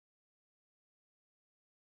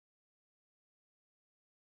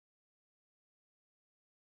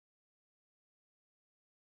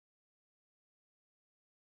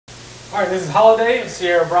Alright, this is Holiday of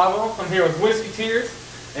Sierra Bravo. I'm here with Whiskey Tears,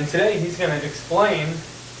 and today he's going to explain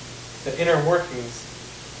the inner workings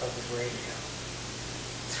of this radio.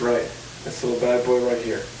 That's right. This little bad boy right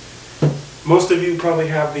here. Most of you probably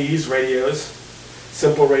have these radios.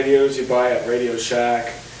 Simple radios you buy at Radio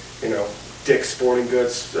Shack, Dick's Sporting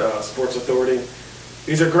Goods, Sports Authority.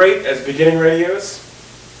 These are great as beginning radios.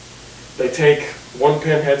 They take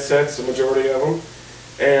one-pin headsets, the majority of them,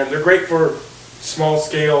 and they're great for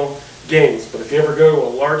small-scale games. But if you ever go to a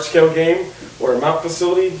large-scale game or a mount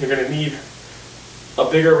facility, you're going to need a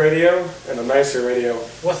bigger radio and a nicer radio.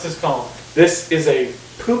 What's this called? This is a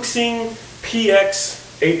Puxing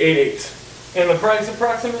PX888. And the price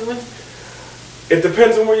approximately? It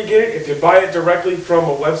depends on where you get it. If you buy it directly from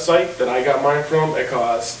a website that I got mine from, it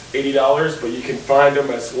costs $80, but you can find them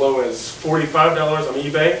as low as $45 on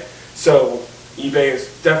eBay. So eBay is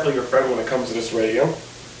definitely your friend when it comes to this radio. All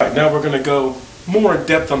right, now we're going to go more in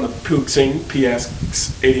depth on the Puxing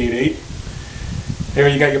PX888. Here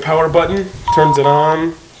you got your power button, turns it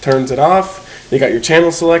on, turns it off. You got your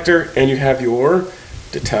channel selector, and you have your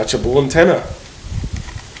detachable antenna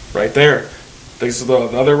right there. These are the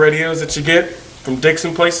other radios that you get from Dick's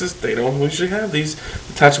and places. They don't usually have these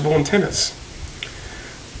detachable antennas.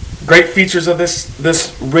 Great features of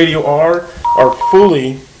this radio are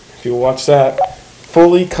fully, if you watch that,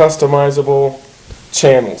 fully customizable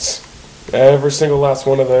channels. Every single last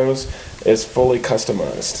one of those is fully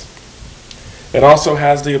customized. It also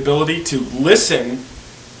has the ability to listen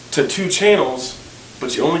to 2 channels,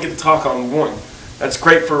 but you only get to talk on one. That's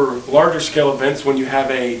great for larger scale events when you have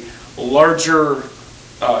a larger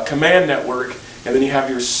command network, and then you have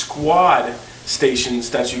your squad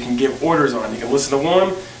stations that you can give orders on. You can listen to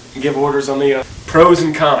one and give orders on the pros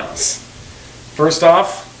and cons. First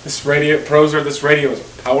off, this radio is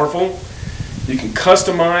powerful. You can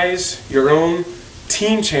customize your own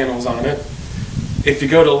team channels on it. If you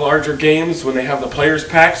go to larger games when they have the players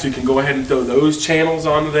packs, you can go ahead and throw those channels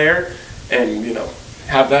onto there and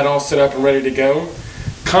have that all set up and ready to go.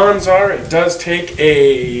 Cons are it does take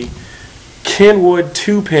a Kenwood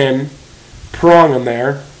 2-pin prong in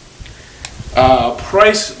there.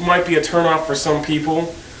 Price might be a turnoff for some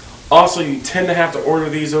people. Also, you tend to have to order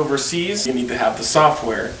these overseas. You need to have the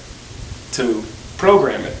software to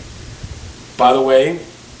program it. By the way,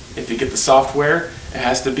 if you get the software, it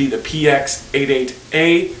has to be the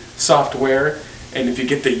PX88A software, and if you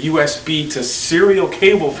get the USB to serial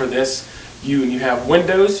cable for this, and you have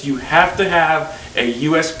Windows, you have to have a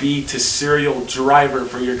USB to serial driver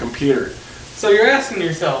for your computer. So you're asking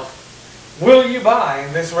yourself, will you buy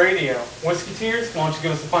this radio? Whiskey Tears, why don't you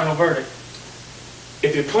give us the final verdict?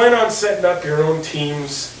 If you plan on setting up your own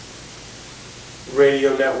team's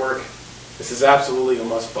radio network, this is absolutely a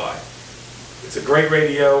must-buy. It's a great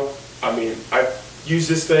radio. I mean, I've used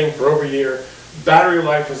this thing for over a year. Battery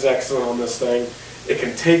life is excellent on this thing. It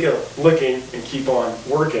can take a licking and keep on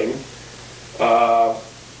working. I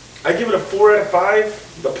give it a 4 out of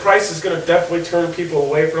 5. The price is going to definitely turn people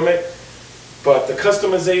away from it, but the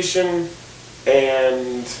customization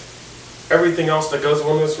and everything else that goes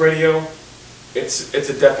on this radio, it's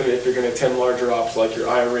a definite if you're going to attend larger ops like your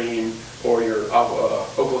Irene or your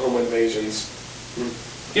Oklahoma invasions.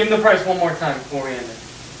 Give them the price one more time before we end it.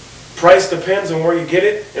 Price depends on where you get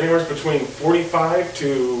it, anywhere between $45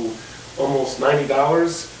 to almost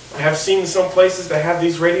 $90. I have seen some places that have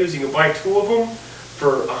these radios. You can buy 2 of them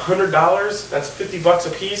for $100. That's $50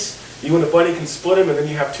 a piece. You and a buddy can split them, and then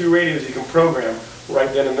you have 2 radios you can program right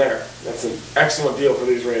then and there. That's an excellent deal for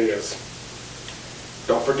these radios.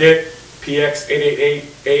 Don't forget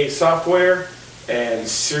PX888A software and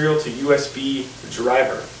serial to USB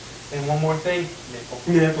driver. And one more thing,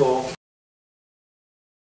 nipple.